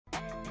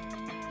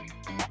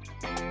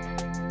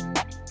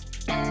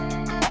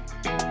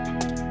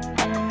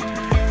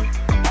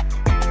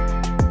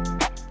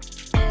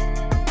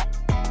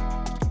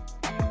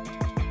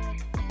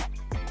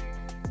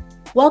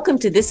Welcome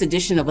to this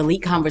edition of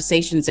Elite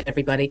Conversations,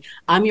 everybody.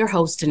 I'm your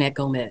host, Annette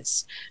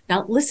Gomez.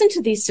 Now, listen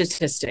to these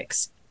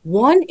statistics.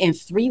 1 in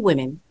 3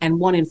 women and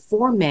 1 in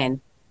 4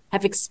 men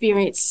have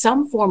experienced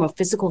some form of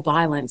physical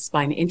violence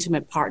by an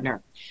intimate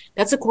partner.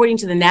 That's according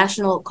to the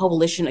National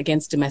Coalition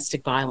Against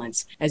Domestic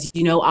Violence. As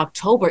you know,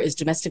 October is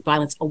Domestic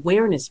Violence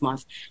Awareness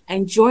Month.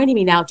 And joining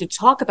me now to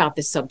talk about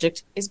this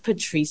subject is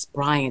Patrice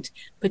Bryant.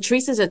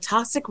 Patrice is a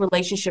toxic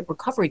relationship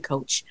recovery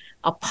coach,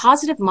 a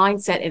positive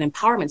mindset and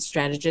empowerment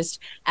strategist,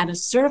 and a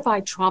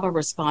certified trauma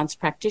response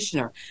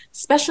practitioner,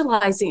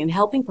 specializing in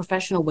helping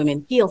professional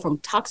women heal from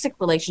toxic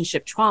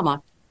relationship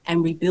trauma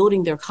and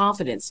rebuilding their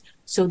confidence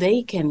so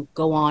they can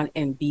go on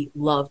and be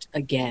loved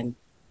again.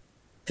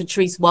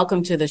 Patrice,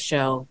 welcome to the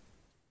show.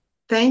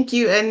 Thank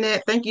you,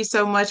 Annette. Thank you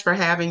so much for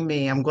having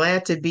me. I'm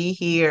glad to be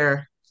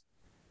here.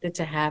 Good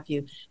to have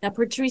you. Now,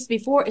 Patrice,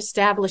 before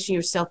establishing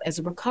yourself as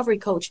a recovery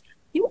coach,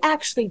 you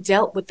actually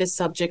dealt with this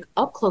subject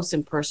up close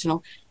and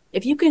personal.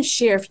 If you can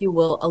share, if you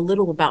will, a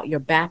little about your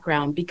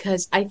background,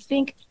 because I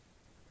think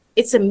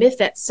it's a myth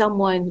that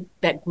someone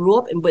that grew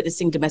up in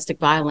witnessing domestic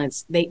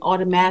violence, they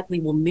automatically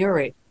will mirror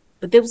it.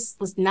 But this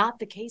was not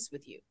the case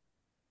with you.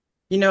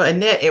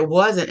 Annette, it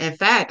wasn't. In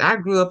fact, I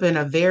grew up in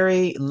a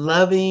very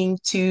loving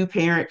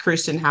two-parent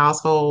Christian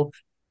household.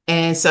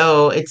 And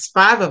so it's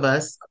five of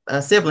us,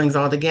 siblings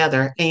all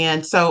together.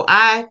 And so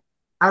I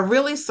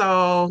really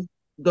saw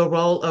the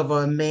role of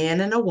a man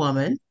and a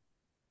woman,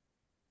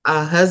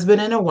 a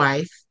husband and a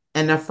wife,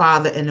 and a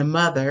father and a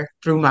mother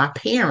through my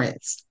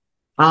parents.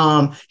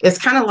 It's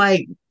kind of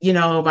like,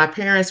 my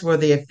parents were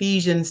the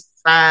Ephesians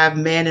 5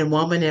 man and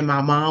woman, and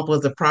my mom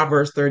was a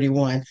Proverbs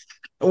 31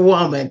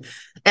 woman.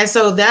 And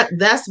so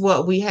that's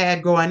what we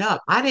had growing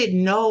up. I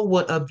didn't know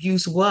what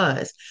abuse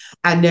was.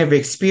 I never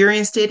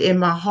experienced it in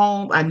my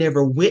home. I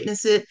never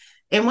witnessed it.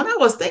 And when I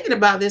was thinking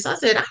about this, I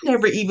said, I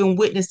never even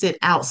witnessed it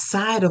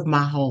outside of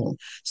my home.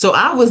 So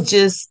I was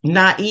just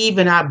naive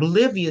and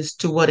oblivious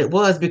to what it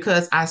was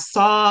because I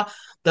saw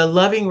the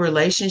loving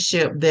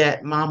relationship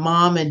that my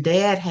mom and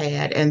dad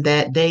had and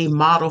that they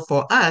modeled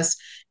for us.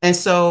 And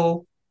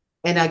so,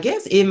 and I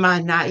guess in my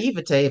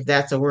naivete, if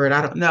that's a word,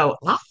 I don't know,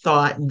 I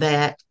thought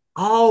that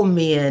all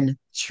men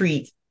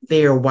treat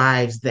their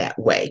wives that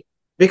way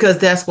because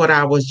that's what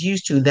I was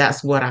used to.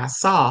 That's what I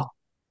saw.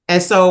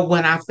 And so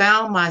when I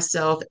found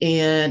myself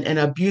in an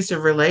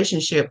abusive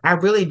relationship, I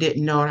really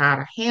didn't know how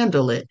to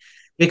handle it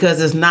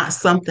because it's not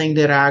something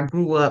that I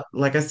grew up,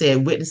 like I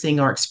said, witnessing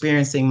or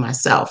experiencing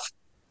myself.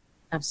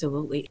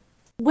 Absolutely.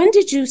 When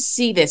did you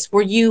see this?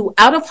 Were you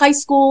out of high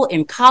school,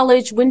 in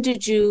college? When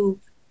did you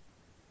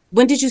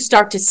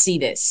start to see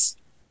this?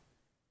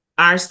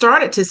 I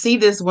started to see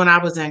this when I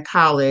was in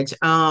college.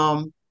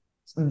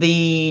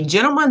 The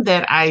gentleman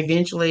that I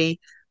eventually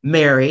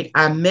married,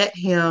 I met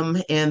him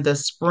in the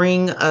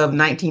spring of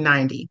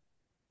 1990.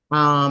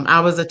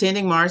 I was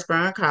attending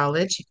Morrisburg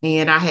College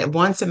and I had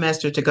one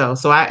semester to go.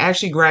 So I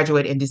actually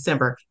graduated in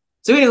December.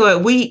 So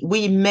anyway,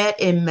 we met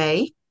in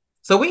May.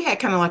 So we had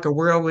kind of like a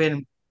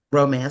whirlwind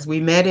romance. We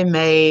met in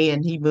May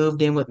and he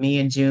moved in with me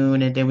in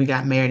June and then we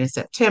got married in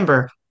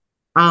September.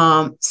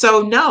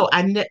 So no,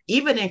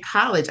 even in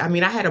college, I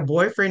mean, I had a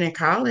boyfriend in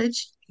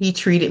college. He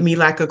treated me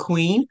like a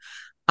queen.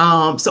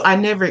 So I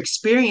never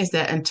experienced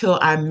that until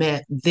I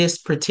met this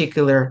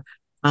particular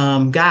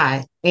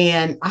guy.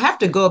 And I have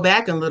to go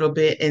back a little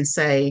bit and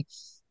say,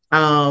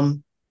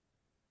 um,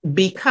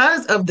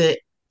 because of the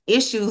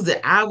issues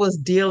that I was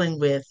dealing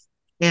with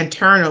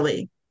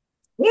internally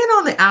and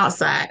on the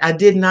outside, I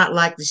did not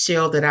like the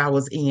shell that I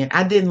was in.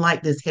 I didn't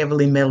like this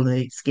heavily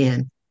melanated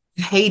skin.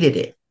 I hated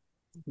it.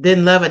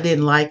 Didn't love it,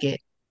 didn't like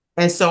it.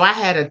 And so I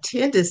had a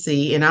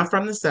tendency, and I'm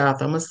from the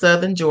South, I'm a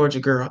Southern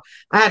Georgia girl.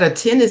 I had a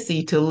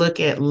tendency to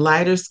look at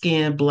lighter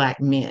skinned Black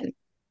men.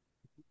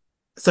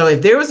 So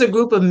if there was a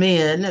group of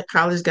men,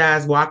 college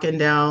guys walking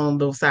down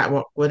the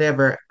sidewalk,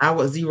 whatever, I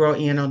would zero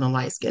in on the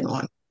light skinned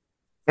one.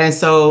 And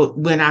so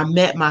when I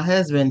met my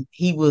husband,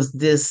 he was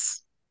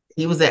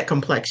that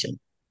complexion.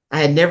 I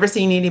had never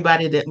seen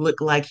anybody that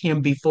looked like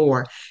him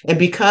before. And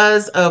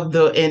because of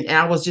and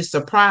I was just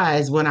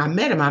surprised when I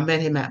met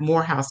him at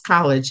Morehouse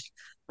College.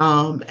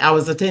 I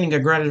was attending a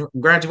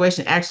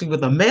graduation actually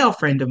with a male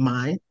friend of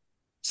mine.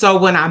 So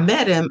when I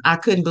met him, I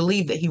couldn't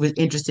believe that he was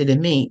interested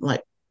in me. Like,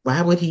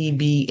 why would he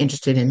be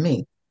interested in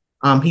me?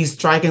 He's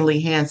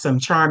strikingly handsome,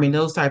 charming,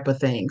 those type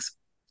of things.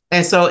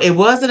 And so it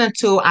wasn't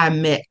until I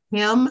met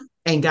him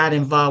and got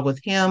involved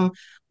with him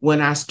when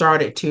I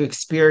started to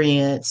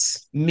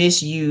experience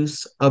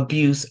misuse,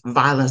 abuse,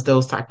 violence,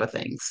 those type of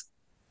things.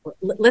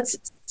 Let's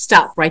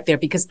stop right there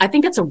because I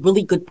think that's a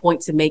really good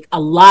point to make. A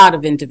lot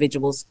of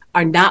individuals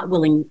are not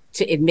willing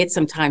to admit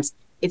sometimes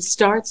it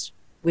starts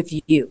with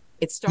you.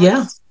 It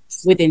Yeah.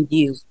 starts within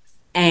you.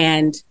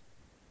 And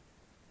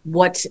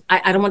what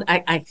I don't want,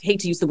 I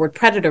hate to use the word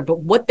predator, but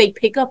what they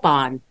pick up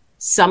on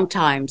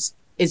sometimes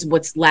is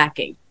what's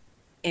lacking.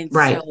 And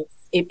Right. so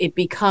it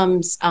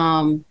becomes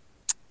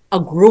a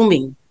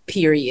grooming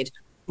period.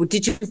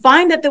 Did you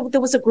find that there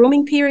was a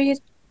grooming period?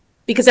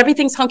 Because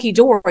everything's hunky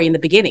dory in the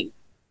beginning.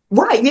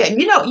 Right. Yeah.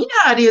 You know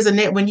how it is,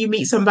 Annette, when you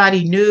meet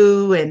somebody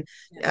new and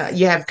Yes.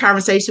 you have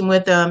conversation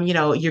with them,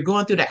 you're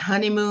going through that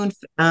honeymoon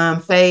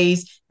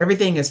phase.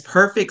 Everything is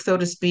perfect, so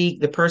to speak.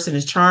 The person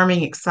is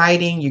charming,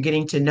 exciting. You're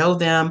getting to know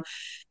them.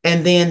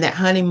 And then that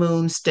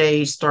honeymoon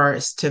stage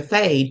starts to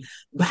fade.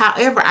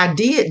 However, I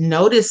did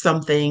notice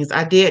some things.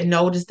 I did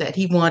notice that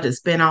he wanted to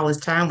spend all his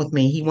time with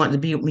me. He wanted to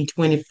be with me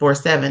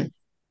 24/7.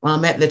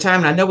 At the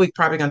time, and I know we're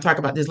probably going to talk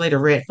about this later,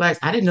 red flags.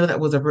 I didn't know that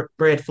was a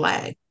red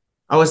flag.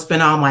 I would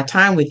spend all my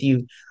time with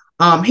you.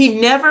 He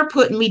never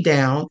put me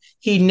down.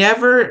 He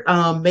never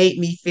made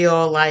me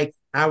feel like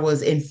I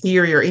was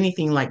inferior or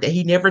anything like that.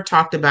 He never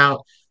talked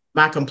about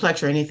my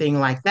complexion or anything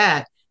like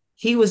that.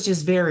 He was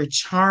just very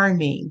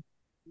charming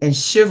and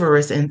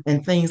chivalrous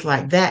and things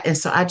like that. And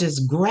so I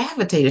just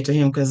gravitated to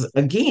him because,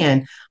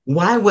 again,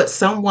 why would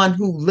someone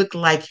who looked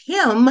like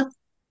him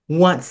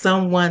want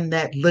someone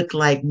that looked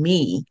like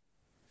me?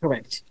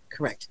 Correct.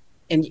 Correct.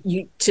 And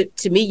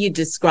to me, you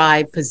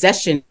describe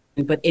possession,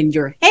 but in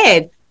your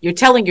head, you're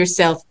telling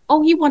yourself,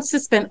 "Oh, he wants to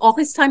spend all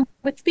his time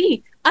with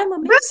me. I'm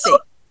That's amazing."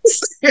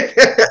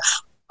 so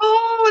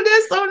oh,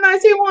 that's so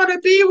nice. He want to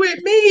be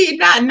with me,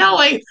 not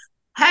knowing,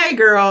 hey,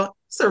 girl,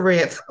 it's a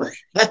red flag.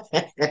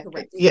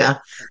 Correct. Yeah.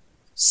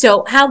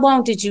 So, how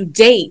long did you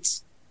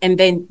date, and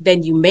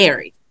then you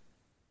married?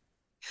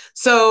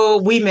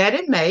 So we met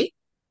in May.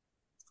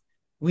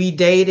 We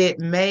dated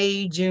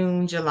May,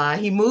 June, July.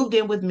 He moved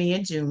in with me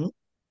in June.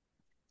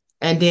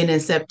 And then in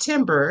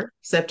September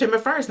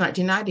 1st,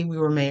 1990, we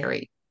were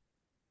married.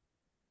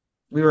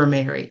 We were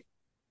married.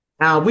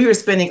 We were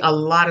spending a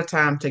lot of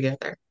time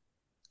together.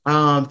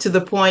 To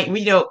the point,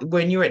 when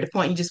you're at the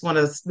point you just want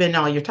to spend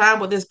all your time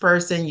with this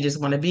person, you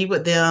just want to be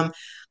with them.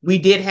 We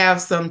did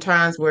have some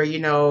times where,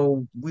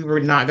 we were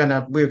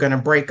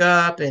gonna break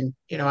up and,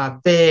 I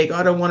beg,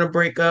 I don't want to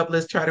break up.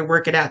 Let's try to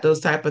work it out,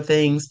 those type of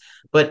things.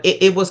 But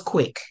it was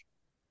quick.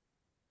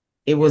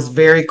 It was Now,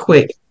 very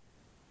quick.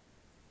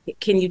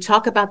 can you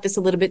talk about this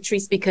a little bit,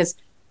 Treese? Because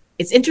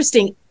it's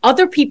interesting.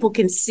 Other people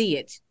can see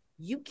it.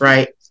 You can't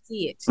Right.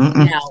 see it.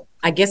 Mm-mm. Now,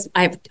 I guess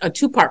I have a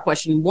two-part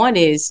question. One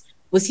is,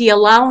 was he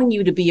allowing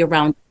you to be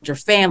around your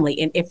family?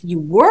 And if you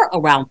were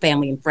around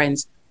family and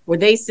friends, were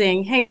they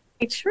saying, "Hey,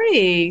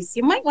 Treese,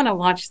 you might want to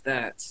watch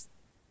that"?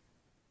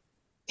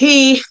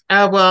 He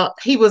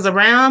was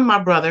around my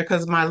brother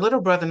because my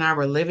little brother and I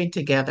were living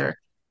together.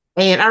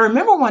 And I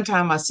remember one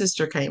time my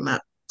sister came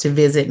up to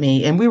visit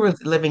me, and we were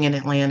living in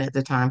Atlanta at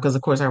the time because,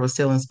 of course, I was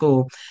still in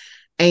school.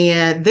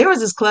 And there was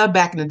this club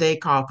back in the day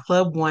called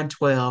Club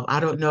 112. I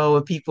don't know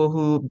if people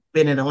who've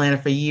been in Atlanta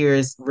for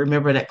years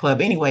remember that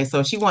club anyway.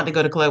 So she wanted to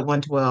go to Club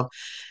 112.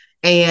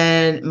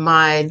 And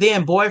my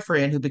then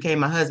boyfriend, who became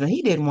my husband,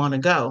 he didn't want to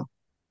go.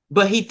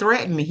 But he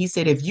threatened me. He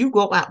said, if you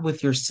go out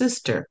with your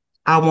sister,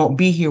 I won't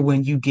be here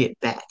when you get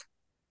back.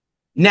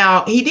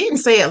 Now, he didn't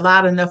say it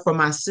loud enough for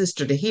my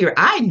sister to hear.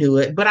 I knew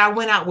it, but I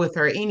went out with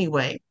her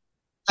anyway.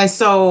 And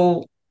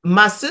so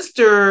my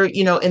sister,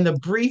 in the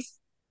brief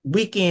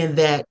weekend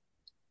that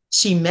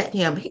she met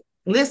him,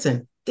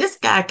 listen, this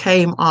guy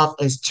came off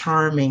as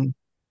charming.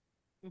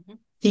 Mhm.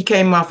 He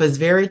came off as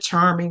very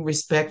charming,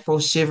 respectful,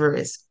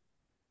 chivalrous.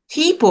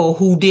 People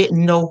who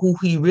didn't know who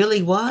he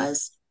really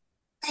was,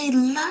 they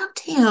loved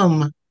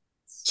him.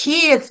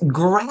 Kids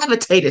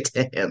gravitated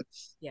to him.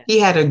 He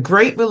Yes. had a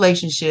great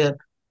relationship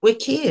with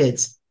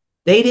kids.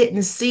 They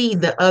didn't see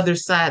the other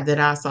side that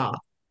I saw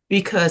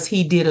because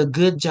he did a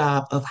good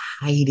job of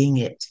hiding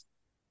it.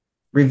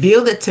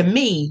 Revealed it to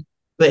me,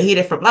 but hid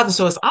it from others.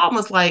 So it's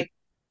almost like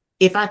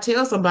if I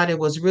tell somebody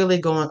what's really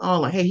going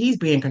on, like, hey, he's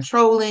being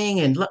controlling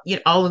and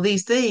all of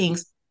these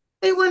things,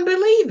 they wouldn't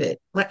believe it.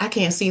 Like, I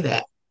can't see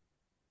that.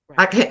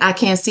 Right. I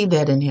can't see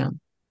that in him.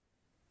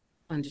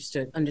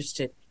 Understood.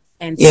 Understood.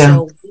 And Yeah.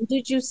 so when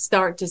did you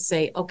start to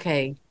say,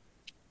 okay,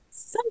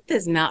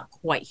 something's not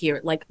quite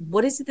here? Like,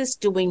 what is this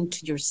doing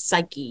to your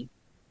psyche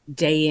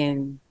day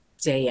in,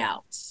 day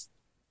out?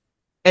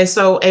 And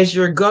so as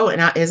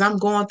I'm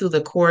going through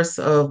the course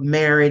of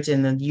marriage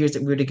and the years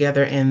that we were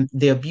together and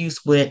the abuse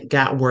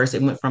got worse.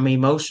 It went from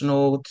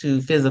emotional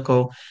to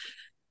physical,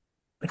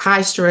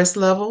 high stress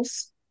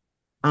levels,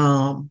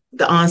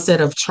 the onset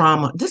of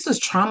trauma. This was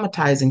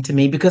traumatizing to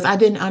me because I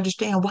didn't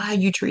understand, why are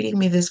you treating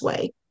me this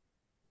way?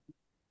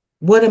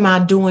 What am I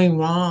doing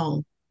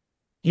wrong?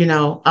 You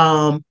know,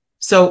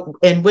 so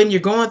and when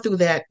you're going through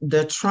that,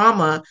 the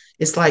trauma,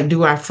 it's like,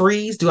 do I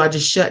freeze? Do I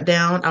just shut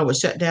down? I would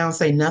shut down,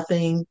 say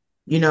nothing.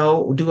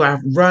 Do I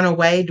run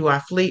away? Do I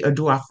flee, or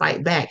do I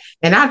fight back?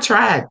 And I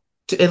tried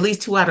to at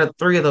least two out of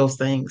three of those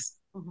things.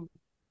 Mhm.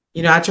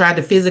 I tried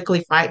to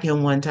physically fight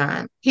him one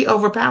time. He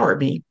overpowered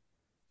me.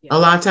 A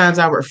lot of Yes. times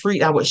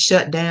I would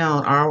shut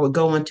down, or I would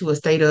go into a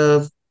state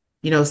of,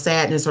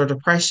 sadness or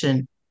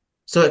depression.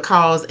 So it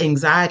caused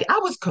anxiety. I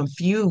was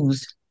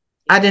confused.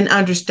 I Yes. didn't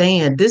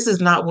understand. This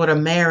is not what a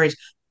marriage,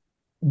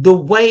 the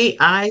way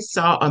I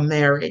saw a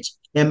marriage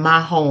in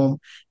my home,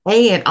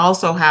 and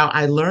also how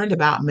I learned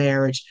about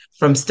marriage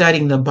from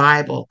studying the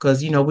Bible,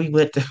 because we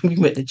went to we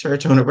went to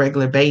church on a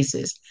regular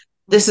basis.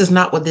 This Mhm. is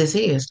not what this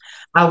is.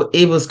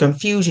 It was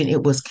confusion.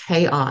 It was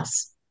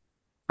chaos.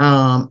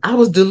 I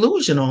was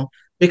delusional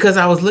because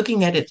I was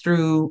looking at it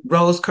through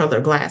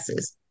rose-colored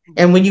glasses.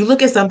 And when you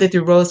look at something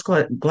through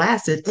rose-colored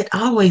glasses, it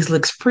always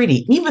looks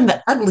pretty. Even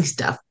the ugly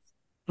stuff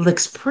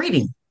looks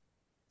pretty.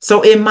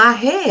 So in my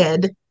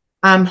head,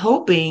 I'm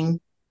hoping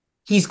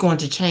he's going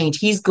to change.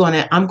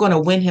 I'm going to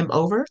win him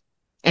over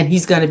and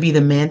he's going to be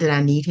the man that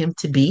I need him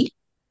to be.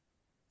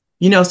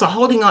 So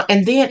holding on.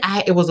 And then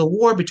it was a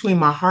war between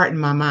my heart and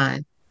my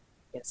mind.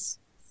 Yes.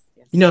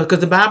 Yes. Because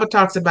the Bible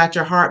talks about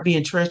your heart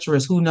being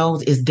treacherous. Who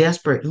knows? It's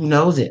desperate. Who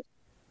knows it?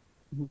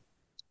 Mhm.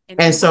 And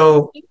And we're going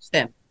so to change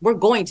them. We're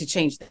going to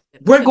change them.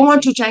 We're we're going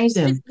to going change. to change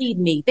They them. just need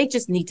me. They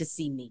just need to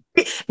see me.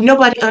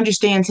 Nobody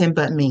understands him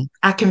but me.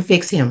 I can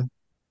fix him.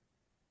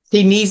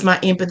 He needs my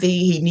empathy.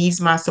 He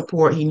needs my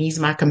support. He needs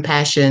my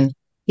compassion.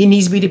 He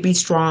needs me to be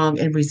strong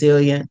and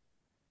resilient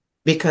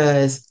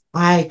because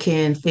I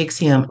can fix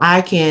him.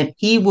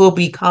 He will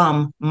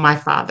become my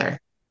father.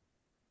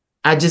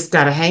 I just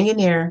got to hang in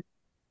there,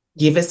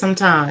 give it some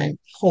time,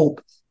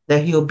 hope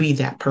that he'll be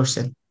that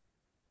person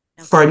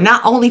for Okay.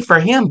 not only for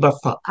him, but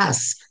for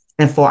us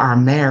and for our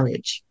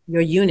marriage.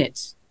 Your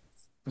unit.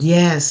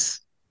 Yes.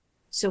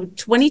 So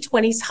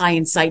 2020's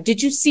hindsight.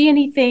 Did you see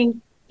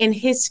anything in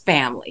his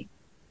family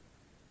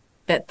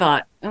that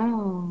thought,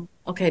 oh,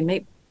 okay,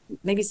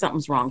 maybe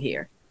something's wrong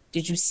here?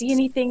 Did you see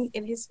anything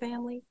in his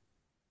family?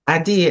 I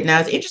did. Now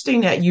it's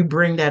interesting that you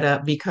bring that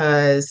up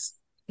because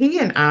he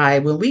and I,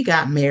 when we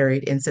got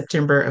married in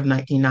September of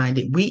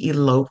 1990, we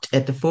eloped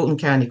at the Fulton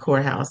County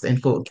Courthouse in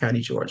Fulton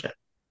County, Georgia.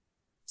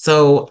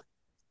 So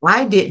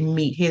I didn't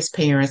meet his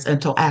parents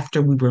until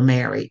after we were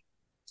married.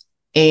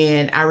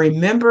 And I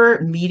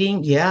remember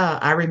meeting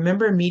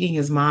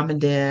his mom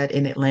and dad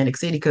in Atlantic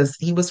City because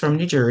he was from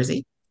New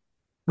Jersey.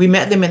 We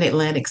met them in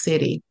Atlantic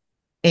City.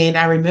 And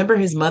I remember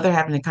his mother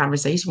having a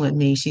conversation with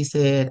me. She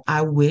said,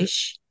 I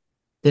wish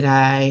that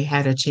I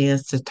had a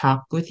chance to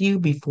talk with you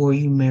before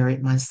you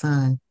married my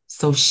son.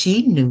 So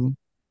she knew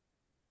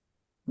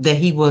that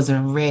he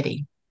wasn't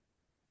ready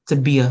to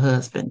be a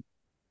husband.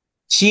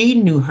 She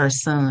knew her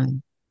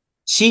son.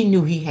 She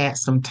knew he had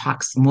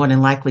more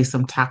than likely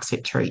some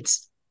toxic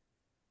traits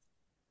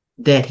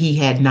that he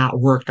had not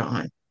worked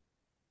on.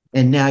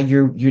 And now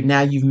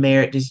you've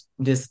married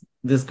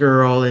this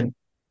girl and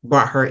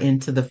brought her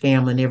into the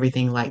family and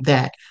everything like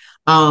that.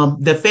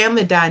 His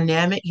family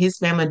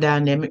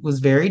dynamic was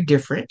very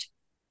different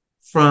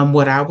from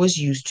what I was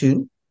used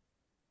to.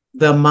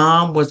 The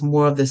mom was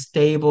more of the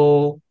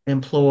stable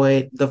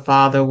employed. The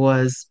father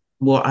was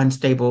more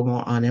unstable,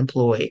 more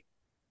unemployed.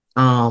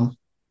 Um,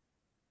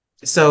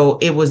 so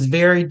it was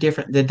very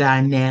different, the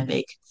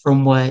dynamic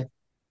from what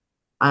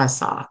I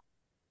saw.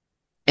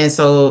 And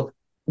so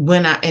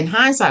in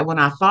hindsight, when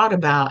I thought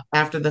about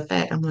after the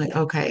fact, I'm like,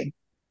 okay,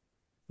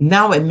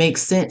 now it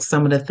makes sense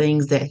some of the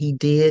things that he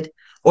did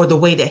or the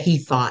way that he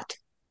thought.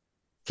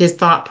 His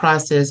thought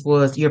process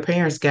was your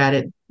parents got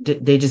it,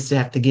 they just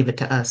have to give it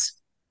to us.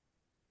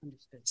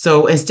 Understood.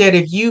 So instead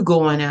of you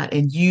going out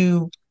and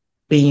you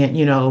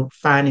being,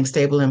 finding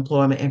stable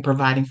employment and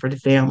providing for the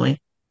family,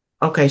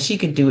 okay, she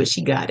could do it.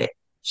 She got it.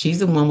 She's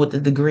the one with the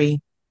degree.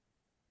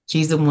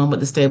 She's the one with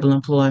the stable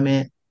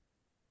employment.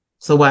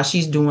 So while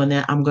she's doing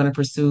that, I'm going to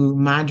pursue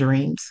my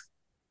dreams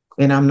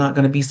and I'm not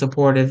going to be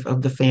supportive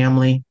of the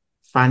family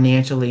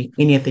financially,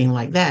 anything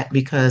like that,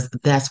 because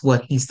that's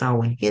what he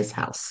saw in his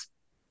house.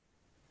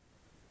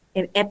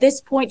 And at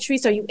this point,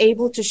 Treese, are you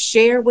able to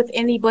share with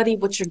anybody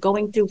what you're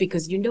going through?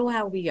 Because you know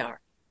how we are.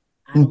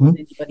 I don't Hmm. want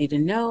anybody to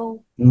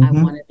know. I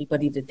Hmm. want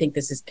everybody to think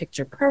this is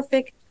picture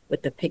perfect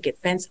with the picket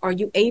fence. Are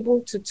you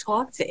able to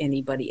talk to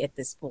anybody at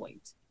this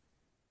point?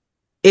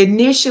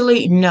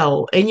 Initially,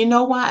 no. And you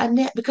know why,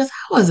 Annette? Because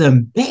I was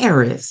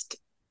embarrassed.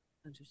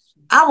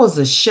 Understood. I was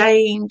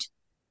ashamed.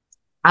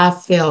 I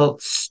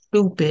felt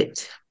stupid.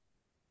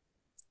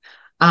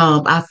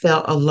 I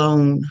felt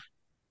alone.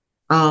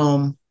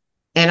 Um,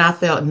 and I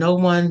felt no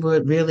one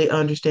would really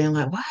understand,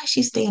 like, why is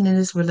she staying in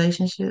this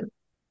relationship?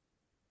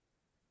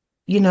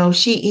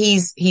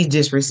 He's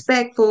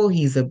disrespectful,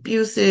 he's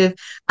abusive.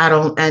 I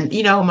don't, and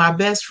my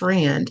best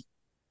friend,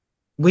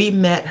 we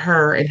met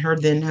her and her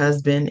then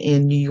husband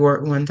in New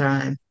York one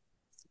time,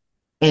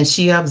 and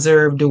she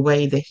observed the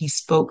way that he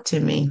spoke to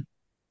me,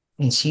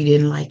 and she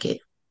didn't like it,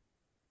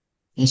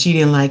 and she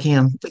didn't like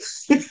him.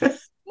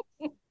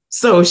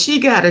 So she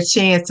got a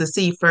chance to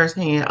see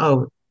firsthand,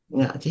 oh,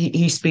 yeah,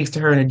 he speaks to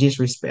her in a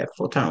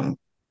disrespectful tone.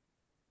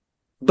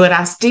 But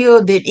I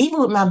still did, even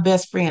with my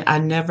best friend, I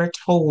never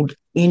told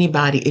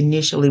anybody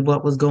initially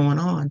what was going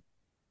on.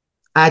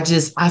 I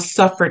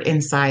suffered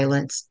in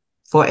silence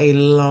for a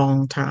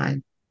long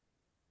time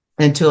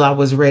until I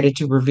was ready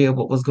to reveal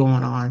what was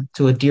going on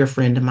to a dear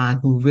friend of mine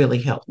who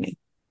really helped me.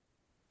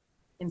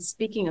 And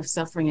speaking of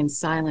suffering in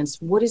silence,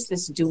 what is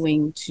this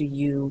doing to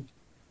you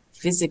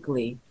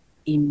physically,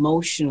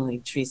 emotionally,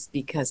 Treese?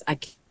 Because I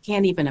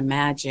can't even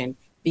imagine,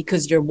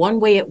 because you're one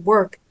way at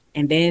work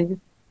and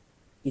then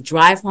you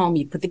drive home,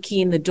 you put the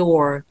key in the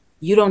door,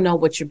 you don't know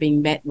what you're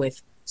being met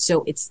with.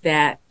 So it's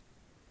that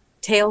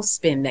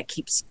tailspin that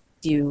keeps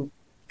you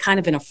kind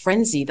of in a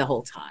frenzy the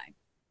whole time.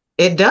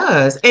 It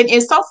does. And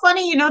it's so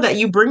funny, that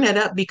you bring that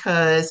up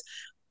because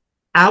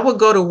I would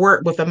go to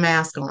work with a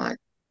mask on.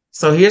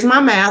 So here's my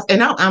mask,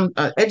 and I'm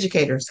an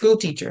educator, school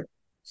teacher,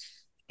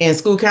 and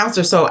school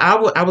counselor. So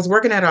I was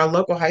working at our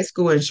local high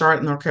school in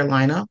Charlotte, North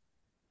Carolina.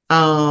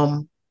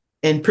 Um,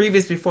 and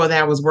previous before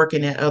that, I was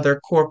working at other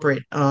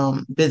corporate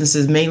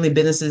businesses, mainly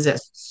businesses that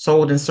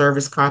sold and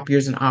serviced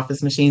copiers and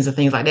office machines and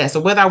things like that.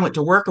 So whether I went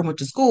to work or went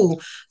to school,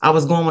 I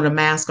was going with a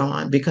mask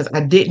on because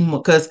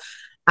because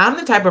I'm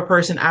the type of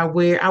person I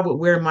would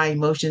wear my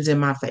emotions in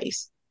my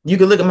face. You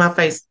can look at my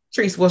face,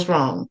 Treese, what's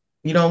wrong?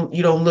 You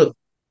don't look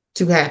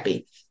too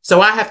happy.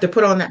 So I have to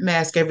put on that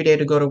mask every day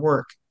to go to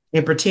work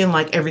and pretend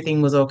like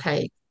everything was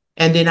okay.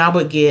 And then I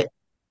would get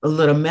a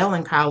little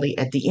melancholy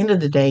at the end of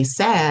the day,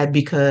 sad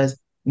because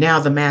now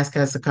the mask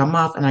has to come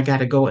off and I got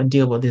to go and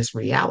deal with this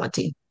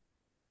reality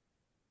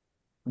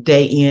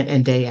day in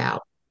and day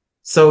out.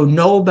 So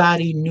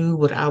nobody knew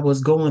what I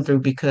was going through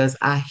because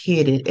I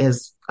hid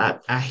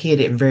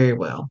it very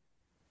well.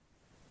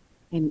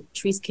 And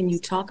Treese, can you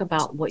talk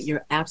about what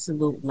your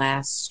absolute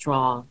last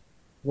straw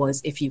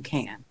was, if you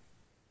can?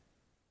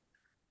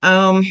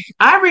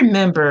 I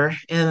remember,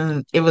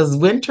 and it was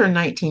winter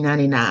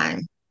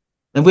 1999,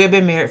 and we had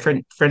been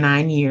married for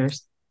 9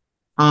 years.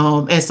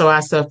 And so I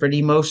suffered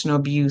emotional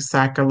abuse,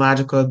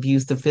 psychological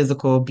abuse, the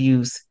physical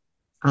abuse,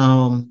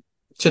 um,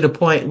 to the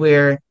point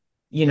where,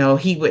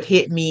 he would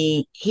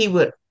he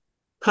would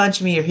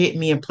punch me or hit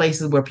me in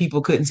places where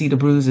people couldn't see the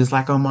bruises,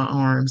 like on my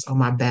arms, on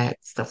my back,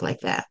 stuff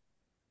like that.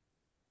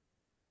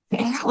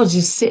 And I was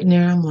just sitting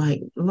there, I'm like,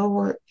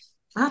 Lord,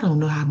 I don't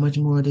know how much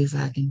more of this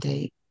I can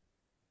take.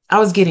 I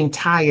was getting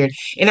tired.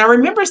 And I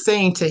remember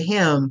saying to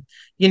him,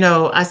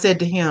 I said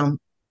to him,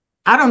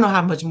 I don't know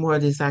how much more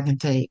of this I can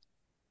take.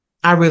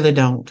 I really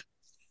don't.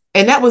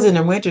 And that was in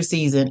the winter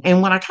season.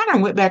 And when I kind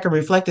of went back and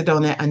reflected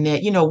on that,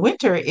 Annette,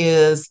 winter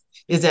is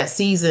that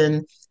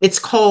season. It's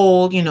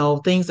cold,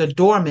 things are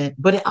dormant,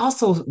 but it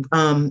also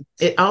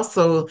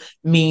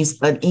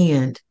means an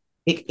end.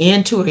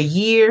 End to a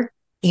year,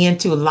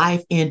 end to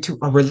life, into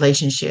a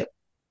relationship.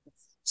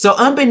 So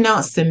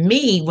unbeknownst to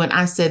me, when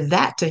I said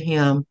that to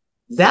him,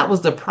 that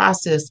was the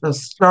process of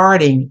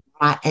starting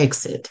my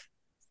exit.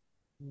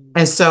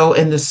 And so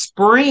in the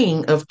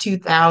spring of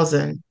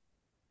 2000,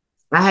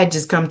 I had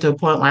just come to a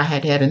point where I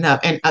had had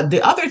enough. And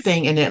the other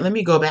thing, and let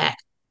me go back.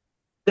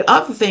 The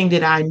other thing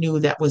that I knew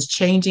that was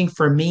changing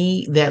for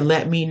me that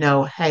let me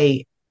know,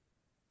 hey,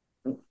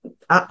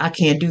 I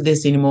can't do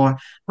this anymore.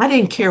 I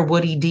didn't care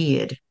what he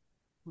did.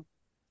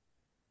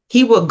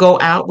 He would go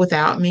out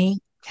without me,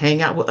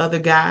 hang out with other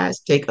guys,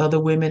 take other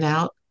women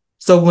out.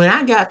 So when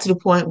I got to the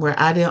point where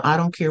I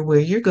don't care where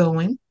you're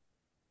going,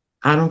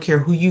 I don't care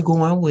who you're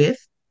going with,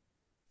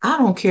 I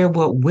don't care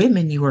what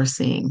women you are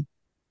seeing.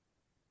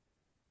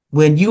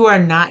 When you are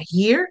not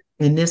here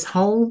in this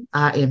home,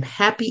 I am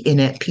happy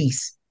and at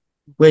peace.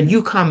 When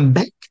you come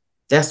back,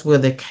 that's where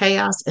the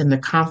chaos and the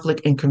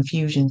conflict and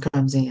confusion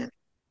comes in.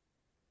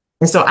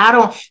 And so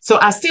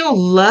I still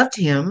loved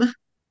him,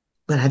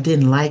 but I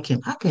didn't like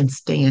him. I couldn't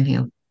stand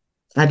him.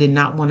 I did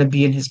not want to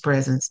be in his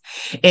presence.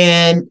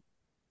 And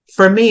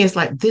for me, it's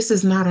like, this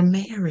is not a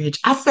marriage.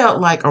 I felt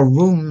like a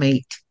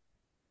roommate.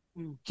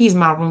 Mm. He's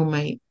my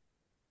roommate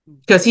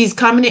because he's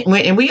coming in,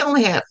 and we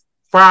only had,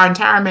 for our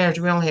entire marriage,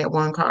 we only had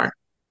one car.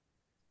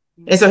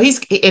 And so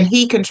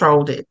he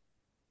controlled it.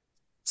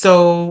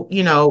 So,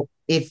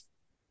 if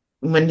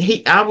when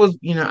I was,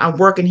 I'm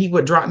working, he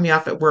would drop me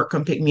off at work,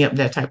 come pick me up,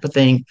 that type of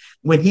thing.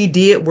 When he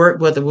did work,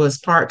 whether it was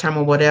part-time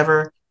or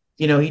whatever,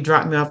 he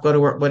dropped me off, go to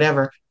work,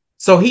 whatever.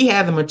 So he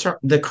had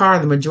the car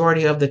the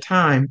majority of the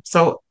time.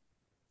 So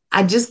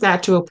I just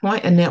got to a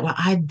point in that where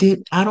I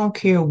don't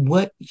care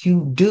what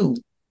you do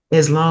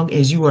as long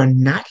as you are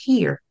not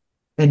here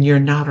and you're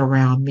not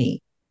around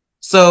me.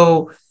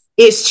 So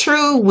it's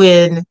true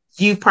when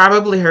you've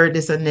probably heard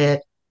this,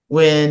 Annette,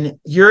 when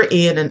you're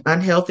in an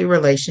unhealthy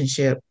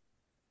relationship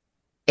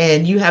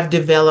and you have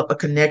developed a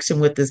connection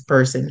with this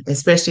person,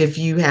 especially if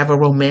you have a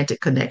romantic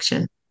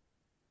connection,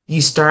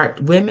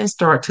 women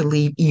start to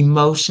leave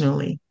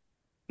emotionally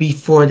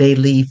before they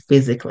leave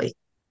physically.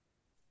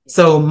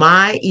 So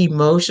my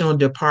emotional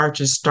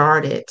departure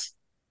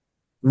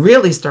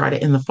really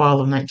started in the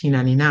fall of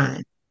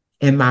 1999.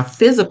 And my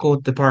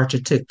physical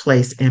departure took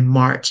place in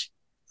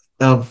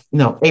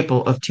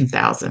April of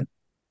 2000.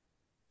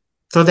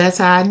 So that's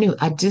how I knew.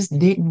 I just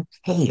didn't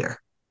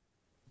care.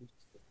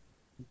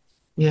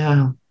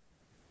 Yeah.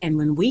 And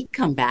when we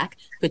come back,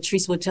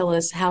 Patrice will tell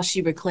us how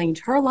she reclaimed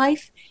her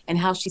life and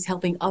how she's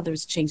helping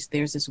others change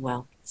theirs as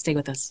well. Stay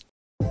with us.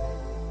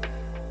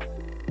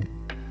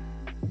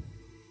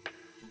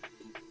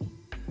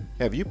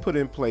 Have you put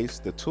in place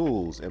the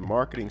tools and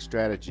marketing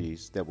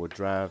strategies that will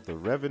drive the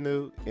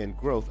revenue and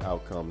growth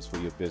outcomes for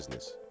your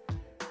business?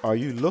 Are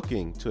you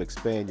looking to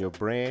expand your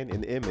brand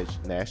and image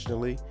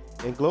nationally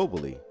and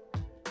globally?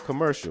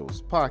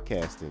 Commercials,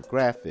 podcasting,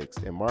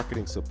 graphics, and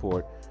marketing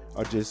support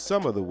are just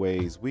some of the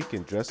ways we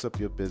can dress up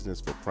your business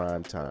for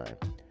prime time.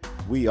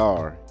 We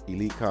are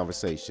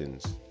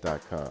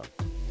EliteConversations.com.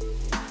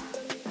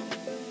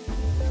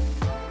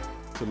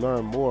 To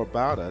learn more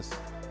about us,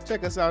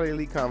 check us out at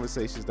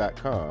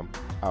eliteconversations.com,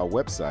 our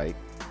website,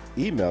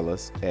 email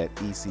us at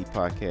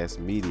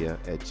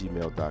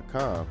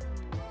ecpodcastmedia@gmail.com,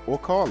 or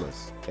call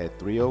us at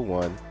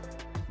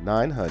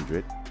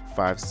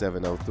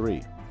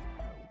 301-900-5703.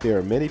 There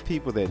are many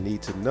people that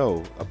need to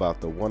know about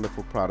the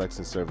wonderful products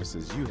and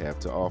services you have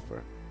to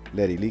offer.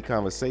 Let Elite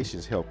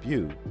Conversations help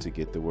you to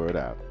get the word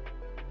out.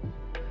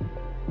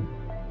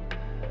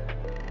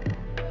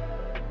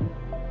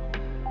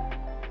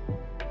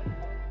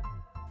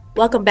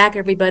 Welcome back,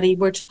 everybody.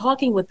 We're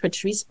talking with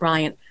Patrice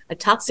Bryant, a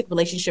toxic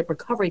relationship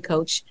recovery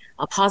coach,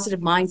 a positive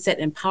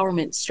mindset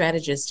empowerment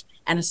strategist,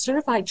 and a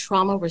certified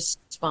trauma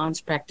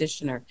response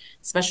practitioner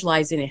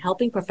specializing in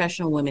helping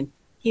professional women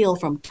heal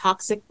from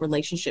toxic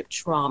relationship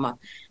trauma.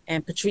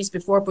 And Patrice,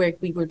 before break,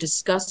 we were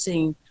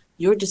discussing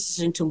your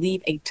decision to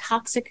leave a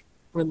toxic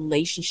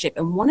relationship.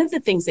 And one of the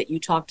things that you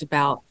talked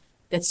about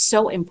that's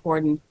so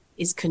important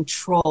is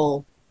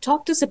control.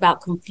 Talk to us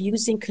about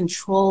confusing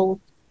control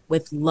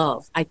with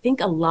love. I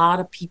think a lot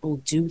of people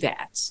do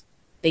that.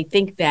 They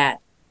think that,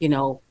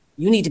 you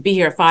need to be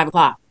here at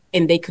 5:00,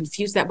 and they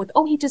confuse that with,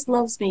 oh, he just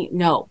loves me.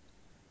 No,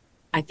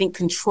 I think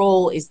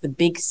control is the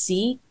big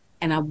C,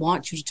 and I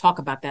want you to talk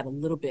about that a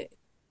little bit.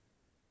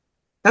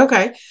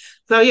 Okay.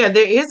 So yeah,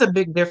 there is a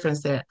big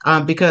difference there,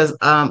 because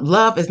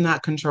love is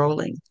not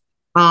controlling.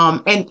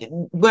 And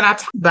when I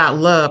talk about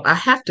love, I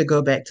have to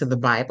go back to the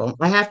Bible.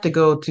 I have to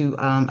go to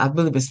I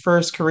believe it's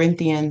First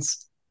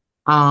Corinthians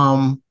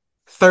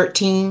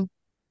 13,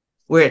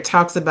 where it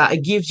talks about,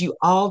 it gives you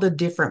all the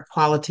different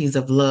qualities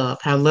of love,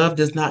 how love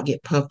does not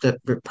get puffed up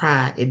with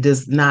pride. It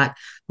does not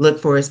look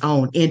for its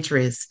own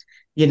interest.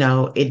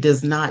 It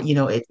does not,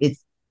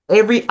 it's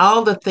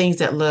all the things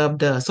that love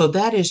does. So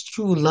that is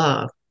true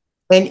love.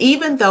 And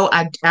even though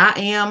I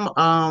am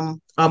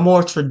a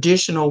more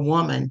traditional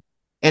woman,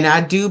 and I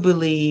do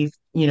believe,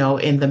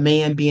 in the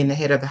man being the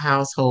head of the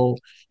household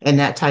and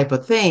that type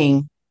of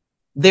thing,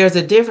 there's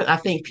a difference. I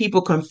think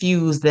people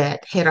confuse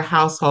that head of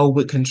household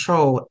with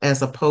control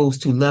as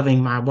opposed to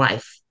loving my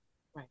wife,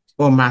 right,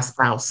 or my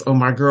spouse or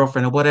my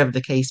girlfriend or whatever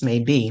the case may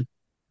be.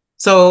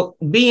 So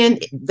being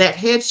that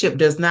headship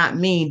does not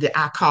mean that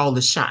I call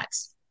the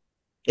shots.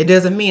 It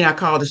doesn't mean I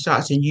call the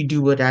shots and you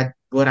do what I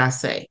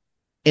say.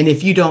 And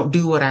if you don't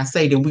do what I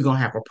say, then we're going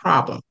to have a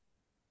problem.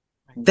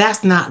 Right.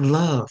 That's not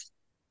love.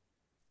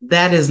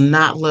 That is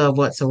not love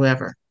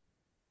whatsoever.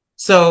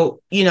 So,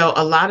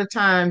 a lot of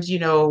times,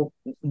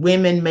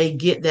 women may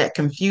get that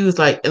confused,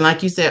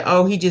 like you said,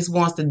 oh, he just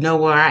wants to know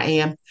where I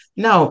am.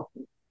 No,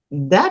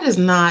 that is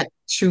not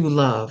true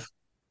love.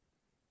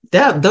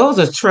 Those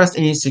are trust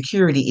and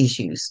insecurity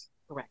issues.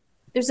 Correct.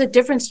 There's a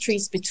difference,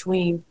 Treese,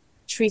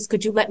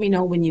 could you let me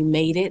know when you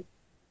made it?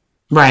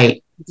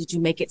 Right. Did you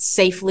make it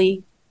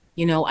safely?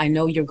 I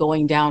know you're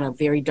going down a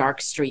very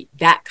dark street,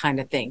 that kind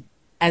of thing,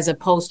 as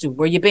opposed to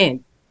where you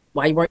been,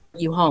 why weren't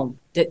you home?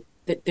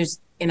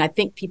 And I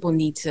think people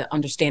need to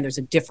understand there's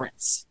a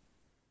difference.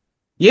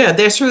 Yeah,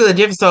 there's truly a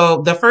difference.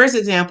 So the first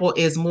example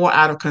is more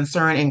out of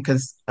concern and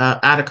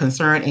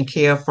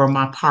care for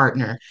my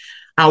partner.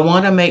 I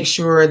want to make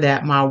sure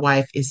that my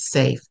wife is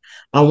safe.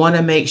 I want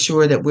to make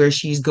sure that where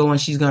she's going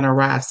to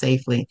arrive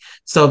safely.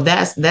 So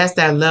that's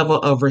that level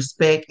of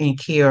respect and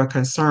care or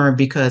concern,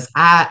 because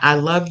I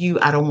love you.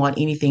 I don't want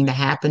anything to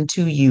happen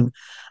to you.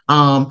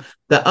 The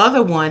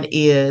other one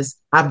is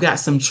I've got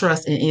some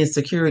trust and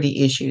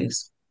insecurity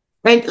issues.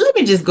 And let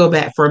me just go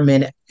back for a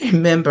minute.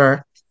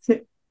 Remember,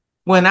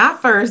 when I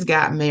first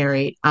got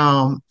married,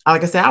 like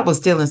I said, I was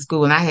still in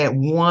school and I had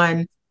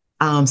one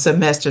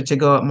semester to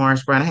go at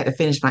Morris Brown. I had to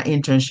finish my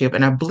internship.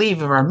 And I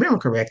believe, if I remember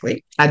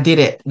correctly, I did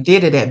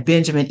it at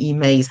Benjamin E.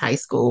 Mays High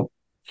School.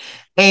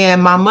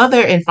 And my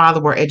mother and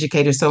father were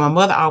educators. So my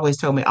mother always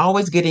told me,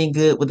 always get in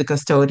good with the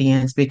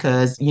custodians,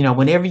 because,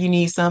 whenever you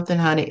need something,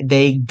 honey,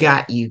 they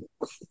got you.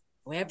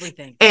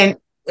 Everything.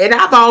 And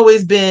I've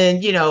always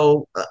been,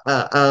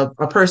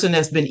 a person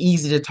that's been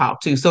easy to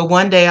talk to. So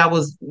one day I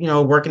was,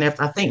 working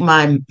after, I think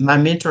my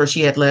mentor,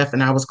 she had left,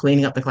 and I was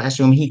cleaning up the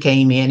classroom. He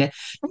came in and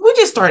we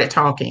just started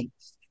talking.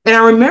 And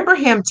I remember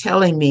him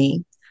telling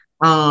me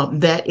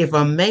that if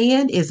a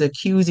man is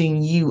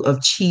accusing you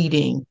of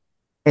cheating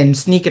and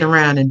sneaking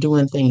around and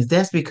doing things,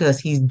 that's because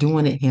he's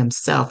doing it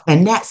himself.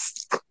 And that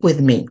stuck with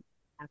me.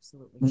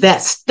 Absolutely.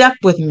 That stuck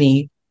with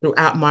me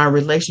throughout my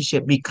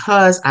relationship,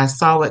 because I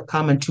saw it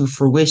coming to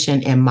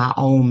fruition in my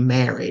own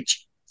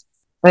marriage.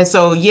 And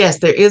so,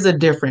 yes, there is a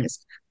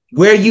difference.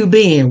 Where you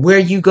been? Where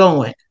you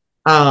going?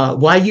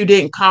 Why you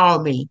didn't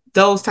call me?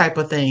 Those type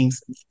of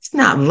things. It's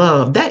not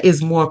love. That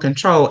is more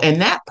control. And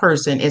that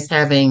person is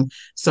having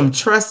some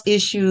trust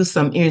issues,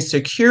 some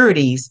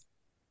insecurities,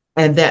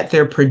 and that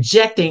they're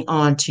projecting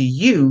onto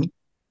you.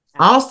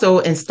 Also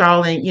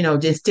instilling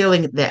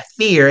that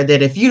fear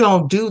that if you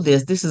don't do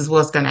this, this is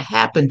what's going to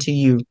happen to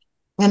you.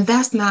 And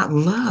that's not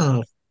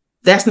love.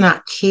 That's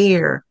not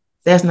care.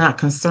 That's not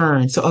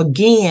concern. So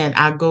again,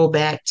 I go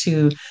back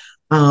to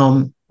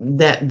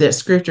that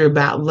scripture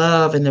about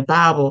love in the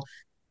Bible.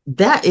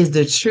 That is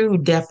the true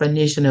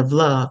definition of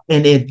love.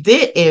 And if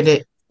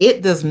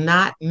it does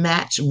not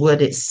match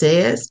what it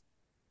says,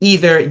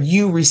 either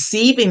you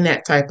receiving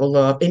that type of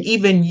love and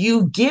even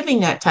you giving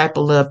that type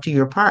of love to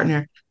your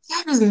partner,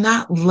 that is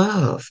not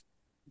love.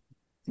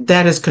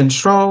 That is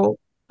control.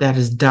 That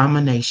is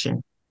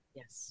domination.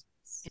 Yes.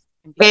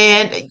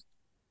 And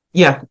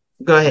yeah,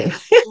 go ahead.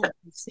 Oh,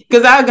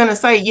 Because I was gonna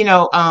say,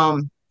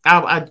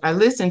 I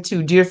listen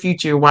to Dear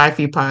Future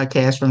Wifey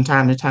podcast from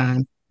time to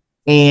time.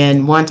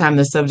 And one time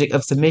the subject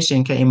of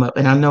submission came up.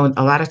 And I know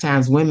a lot of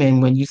times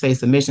women, when you say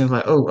submission, it's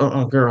like,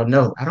 oh, girl,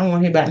 no, I don't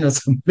want to hear about no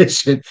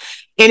submission.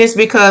 And it's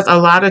because a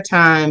lot of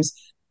times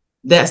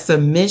that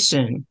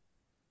submission,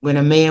 when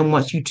a man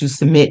wants you to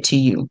submit to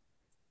you,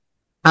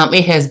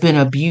 it has been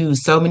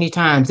abused so many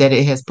times that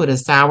it has put a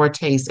sour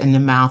taste in the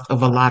mouth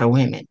of a lot of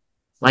women.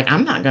 Like,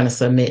 I'm not going to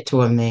submit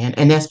to a man.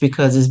 And that's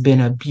because it's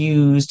been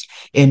abused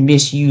and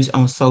misused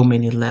on so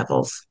many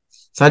levels.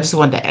 So I just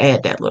wanted to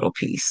add that little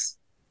piece.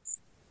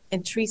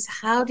 and Therese,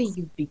 how do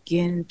you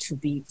begin to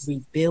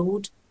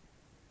rebuild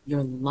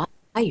your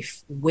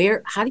life?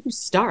 How do you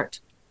start?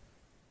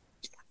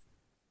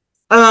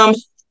 Um,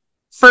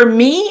 for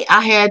me,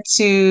 I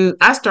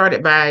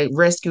started by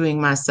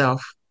rescuing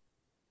myself.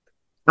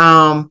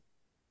 Um,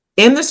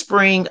 in the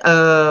spring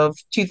of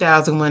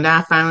 2000, when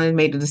I finally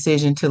made the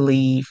decision to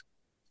leave,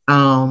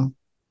 um,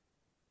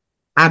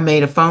 I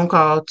made a phone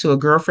call to a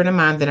girlfriend of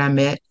mine that I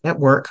met at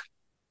work.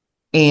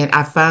 And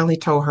I finally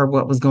told her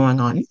what was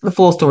going on. The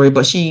full story,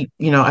 but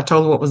I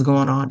told her what was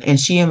going on. And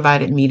she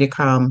invited me to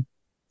come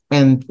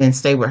and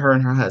stay with her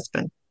and her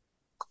husband.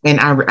 And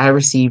I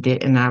received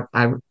it. And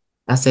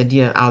I said,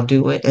 yeah, I'll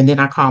do it. And then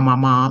I called my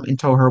mom and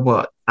told her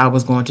what I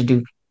was going to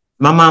do.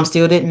 My mom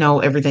still didn't know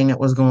everything that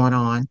was going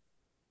on.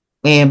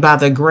 And by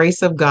the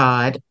grace of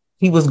God,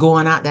 he was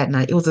going out that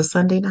night. It was a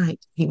Sunday night.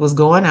 He was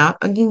going out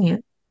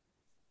again.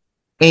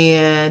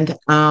 And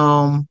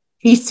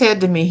he said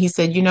to me, he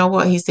said, you know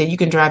what? He said, you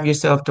can drive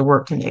yourself to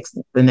work the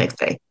next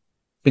day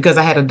because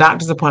I had a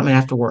doctor's appointment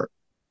after work.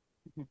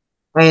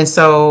 And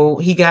so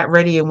he got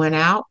ready and went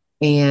out.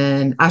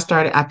 And I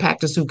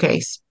packed a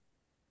suitcase.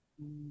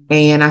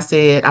 And I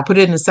said, I put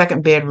it in the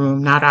second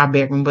bedroom, not our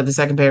bedroom, but the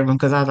second bedroom,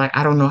 because I was like,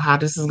 I don't know how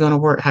this is going to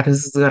work, how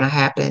this is going to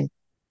happen.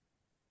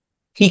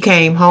 He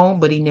came home,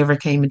 but he never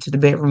came into the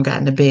bedroom, got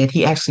in the bed.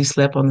 He actually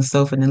slept on the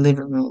sofa in the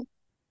living room.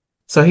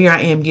 So here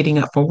I am getting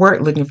up from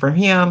work, looking for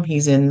him.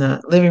 He's in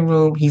the living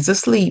room. He's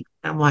asleep.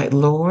 I'm like,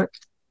 Lord,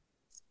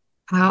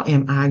 how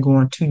am I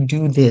going to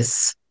do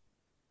this?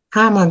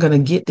 How am I going to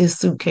get this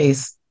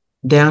suitcase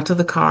down to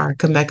the car,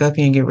 come back up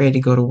here and get ready to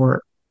go to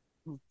work?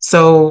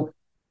 So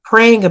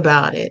praying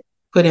about it,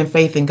 putting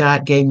faith in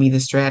God gave me the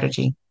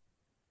strategy.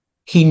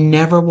 He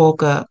never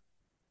woke up.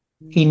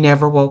 He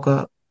never woke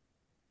up.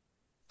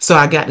 So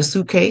I got the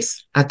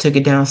suitcase. I took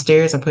it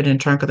downstairs. I put it in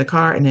the trunk of the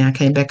car. And then I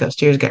came back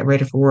upstairs, got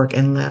ready for work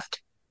and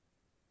left.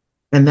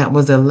 And that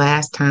was the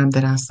last time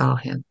that I saw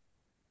him.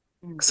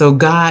 So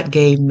God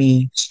gave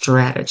me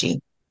strategy.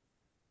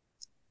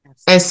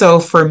 And so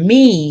for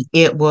me,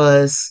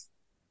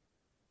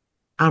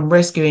 I'm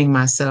rescuing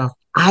myself.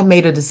 I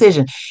made a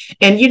decision.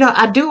 And,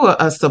 I do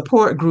a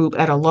support group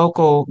at a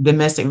local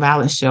domestic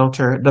violence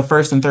shelter the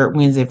first and third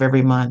Wednesday of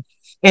every month.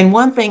 And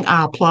one thing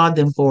I applaud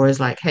them for is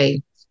like,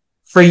 hey,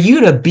 for you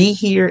to be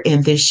here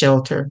in this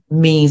shelter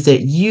means that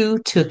you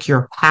took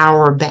your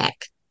power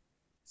back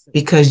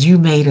because you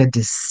made a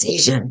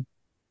decision.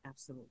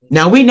 Absolutely.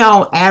 Now we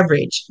know on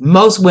average,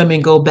 most women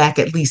go back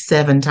at least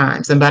 7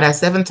 times. And by that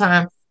 7th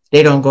time,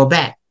 they don't go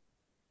back.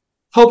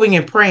 Hoping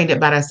and praying that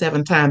by that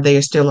 7th time, they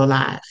are still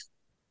alive.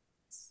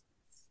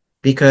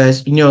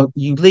 Because,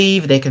 you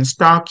leave, they can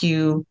stalk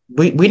you.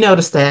 We know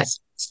the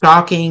stats,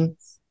 stalking,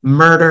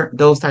 murder,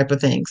 those type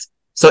of things.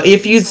 So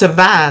if you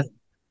survive,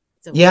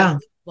 yeah.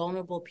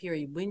 Vulnerable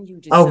period when you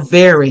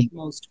very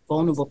most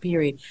vulnerable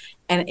period,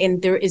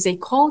 and there is a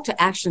call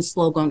to action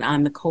slogan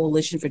on the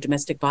Coalition for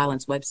Domestic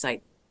Violence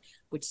website,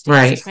 which states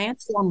right.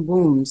 Transform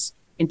wounds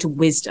into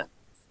wisdom.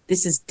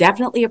 This is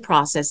definitely a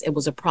process. It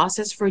was a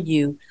process for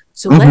you.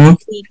 So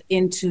let's leap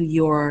into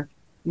your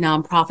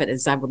nonprofit,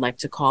 as I would like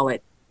to call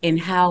it, and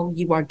how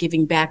you are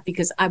giving back,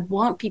 because I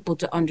want people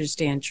to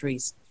understand,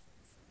 Therese.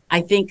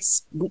 I think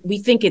we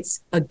think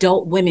it's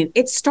adult women.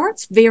 It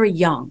starts very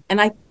young,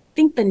 and I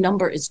think the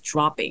number is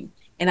dropping,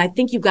 and I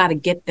think you got to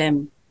get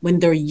them when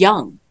they're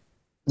young.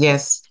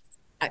 Yes.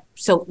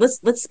 So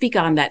let's speak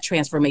on that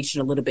transformation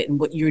a little bit and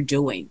what you're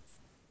doing.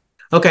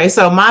 Okay,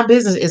 so my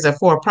business is a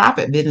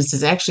for-profit business.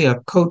 It's actually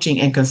a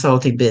coaching and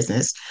consulting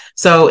business.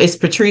 So it's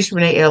Patrice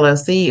Renee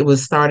LLC. It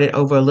was started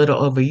a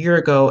little over a year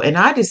ago, and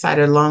I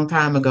decided a long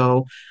time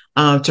ago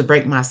to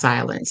break my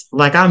silence.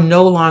 Like, I'm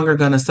no longer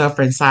going to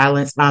suffer in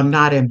silence. I'm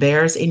not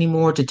embarrassed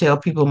anymore to tell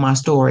people my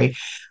story.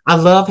 I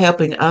love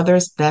helping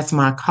others. That's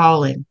my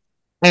calling.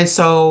 And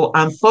so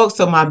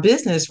so my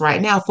business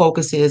right now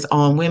focuses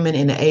on women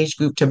in the age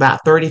group to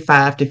about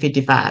 35 to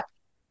 55.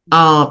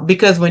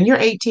 Because when you're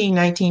 18,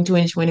 19,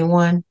 20,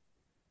 21,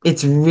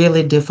 it's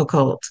really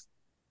difficult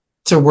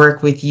to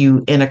work with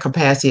you in a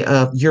capacity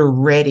of you're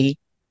ready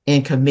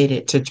and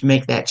committed to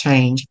make that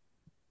change.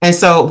 And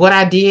so what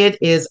I did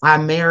is I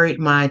married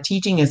my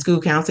teaching and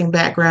school counseling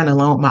background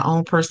along with my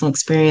own personal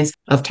experience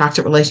of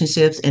toxic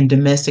relationships and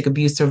domestic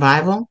abuse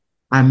survival.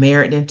 I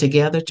married them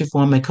together to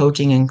form a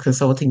coaching and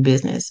consulting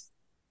business.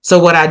 So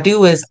what I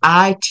do is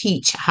I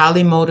teach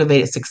highly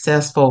motivated,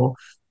 successful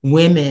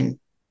women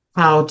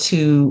how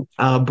to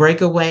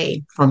break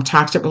away from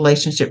toxic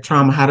relationship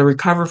trauma, how to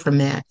recover from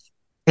that,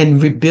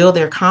 and rebuild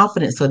their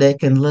confidence so they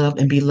can love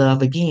and be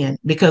loved again.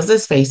 Because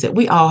let's face it,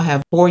 we all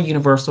have four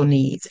universal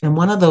needs. And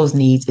one of those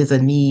needs is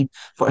a need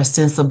for a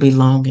sense of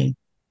belonging.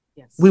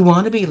 We Yes.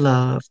 want to be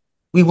loved.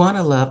 We want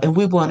to love, and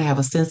we want to have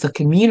a sense of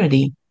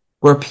community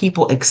where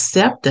people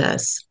accept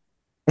us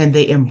and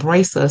they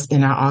embrace us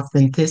in our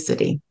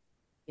authenticity.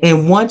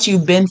 And Yes. once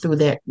you've been through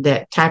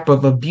that type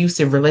of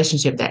abusive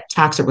relationship, that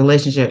toxic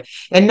relationship,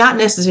 and not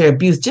necessarily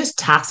abuse, just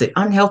toxic,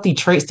 unhealthy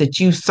traits that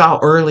you saw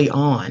early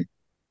on,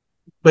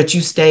 but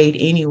you stayed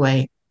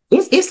anyway.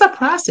 It's a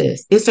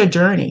process. It's a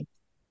journey.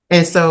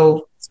 And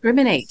so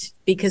Discriminate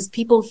because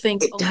people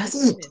think, it oh my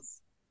doesn't.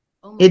 goodness,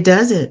 oh my It goodness.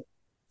 doesn't.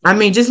 I Yeah.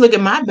 mean, just look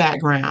at my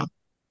background.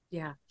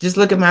 Yeah. Just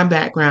look at my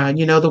background,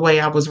 the way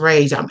I was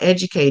raised. I'm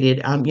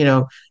educated. I'm,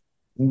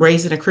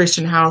 raised in a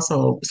Christian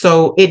household.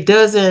 So it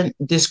doesn't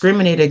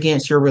discriminate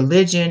against your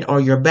religion or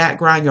your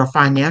background, your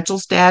financial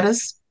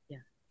status. Yeah.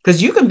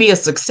 Because you can be a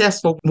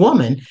successful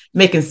woman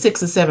making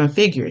 6 or 7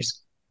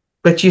 figures,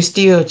 but you're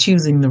still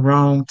choosing the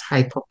wrong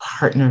type of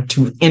partner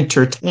to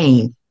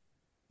entertain.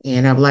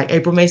 And I'm like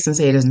April Mason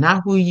said, it's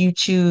not who you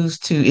choose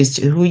to, it's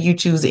who you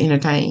choose to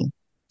entertain.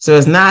 So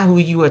it's not who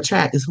you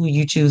attract, it's who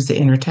you choose to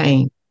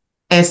entertain.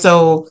 And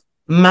so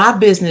my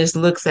business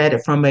looks at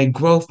it from a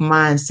growth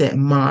mindset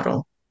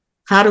model.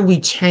 How do we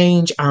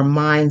change our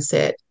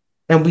mindset?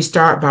 And we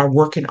start by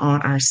working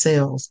on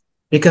ourselves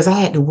because I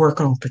had to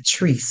work on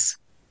Patrice.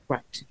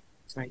 Right.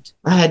 Right.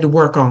 I had to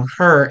work on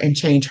her and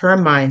change her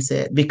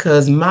mindset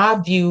because my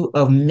view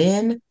of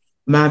men,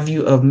 my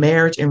view of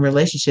marriage and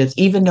relationships,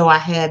 even though I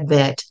had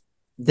that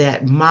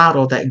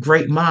model, that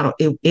great model,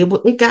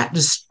 it got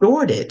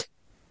distorted.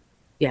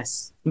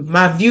 Yes.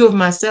 My view of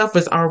myself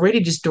was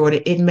already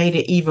distorted. It made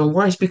it even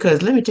worse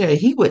because let me tell you,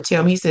 he would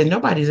tell me, he said,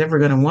 nobody's ever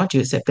going to want you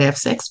except to have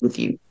sex with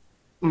you.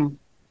 Mm,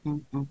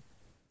 mm, mm.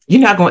 You're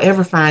not going to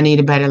ever find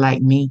anybody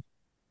like me.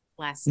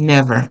 Classic.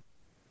 Never.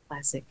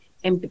 Classic.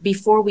 And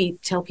before we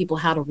tell people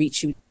how to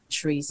reach you,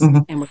 Therese,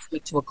 Mhm. and we're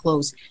coming to a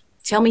close,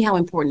 tell me how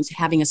important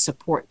having a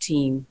support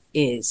team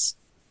is.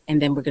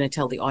 And then we're going to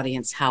tell the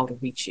audience how to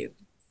reach you.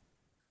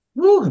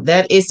 Whew,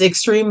 that is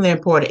extremely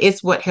important.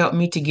 It's what helped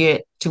me to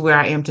get to where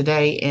I am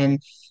today. And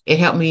it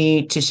helped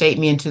me to shape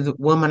me into the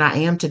woman I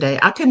am today.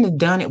 I couldn't have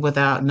done it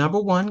without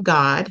number one,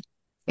 God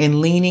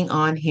and leaning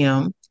on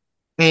Him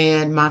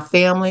and my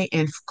family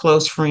and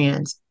close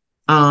friends.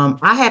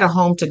 I had a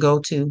home to go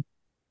to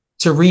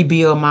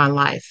rebuild my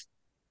life.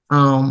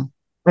 And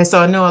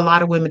so I know a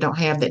lot of women don't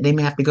have that. They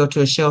may have to go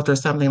to a shelter or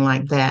something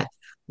like that.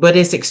 But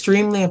it's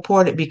extremely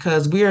important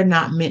because we are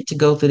not meant to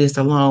go through this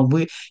alone.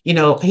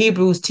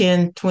 Hebrews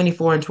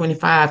 10:24 and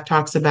 25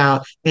 talks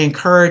about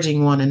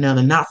encouraging one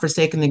another, not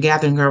forsaking the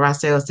gathering of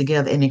ourselves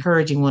together and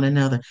encouraging one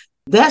another.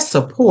 That's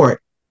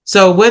support.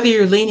 So whether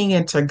you're leaning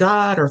into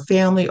God or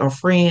family or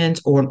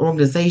friends or an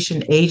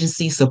organization,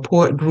 agency,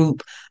 support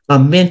group, a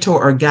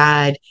mentor or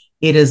guide,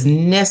 it is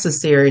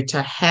necessary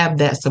to have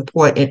that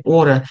support in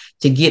order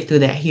to get through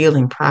that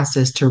healing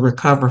process to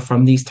recover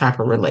from these type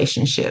of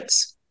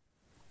relationships.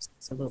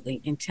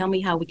 Absolutely. And tell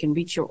me how we can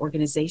reach your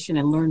organization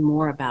and learn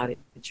more about it,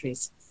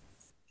 Patrice.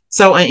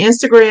 So on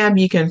Instagram,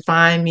 you can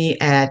find me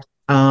at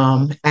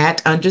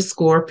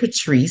underscore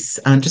Patrice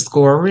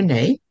underscore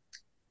Renee.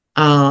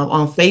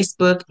 On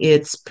Facebook,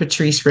 it's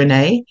Patrice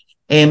Renee.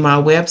 And my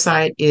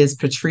website is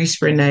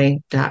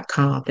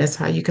patricerenee.com. That's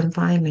how you can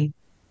find me.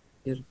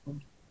 Beautiful.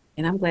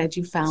 And I'm glad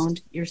you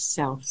found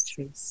yourself,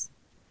 Therese.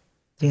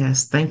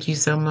 Yes, thank you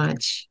so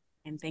much.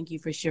 And thank you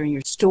for sharing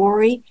your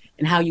story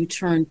and how you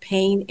turn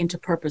pain into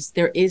purpose.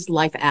 There is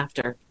life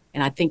after.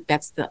 And I think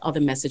that's the other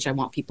message I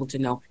want people to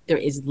know. There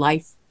is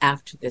life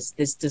after this.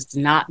 This does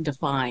not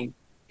define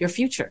your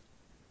future.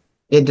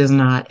 It does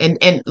not. And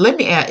let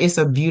me add, it's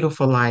a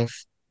beautiful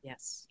life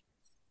Yes.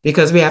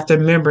 because we have to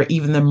remember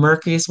even the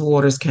murkiest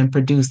waters can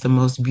produce the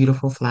most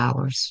beautiful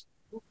flowers.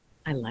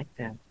 I like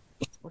that.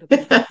 What a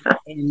beautiful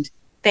end.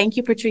 Thank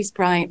you, Patrice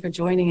Bryant, for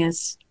joining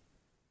us.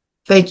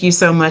 Thank you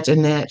so much,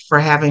 Annette, for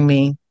having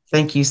me.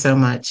 Thank you so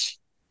much.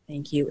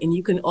 Thank you. And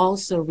you can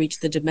also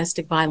reach the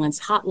domestic violence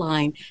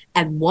hotline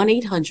at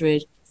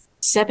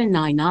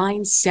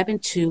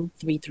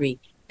 1-800-799-7233.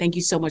 Thank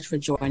you so much for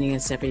joining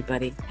us,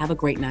 everybody. Have a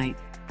great night.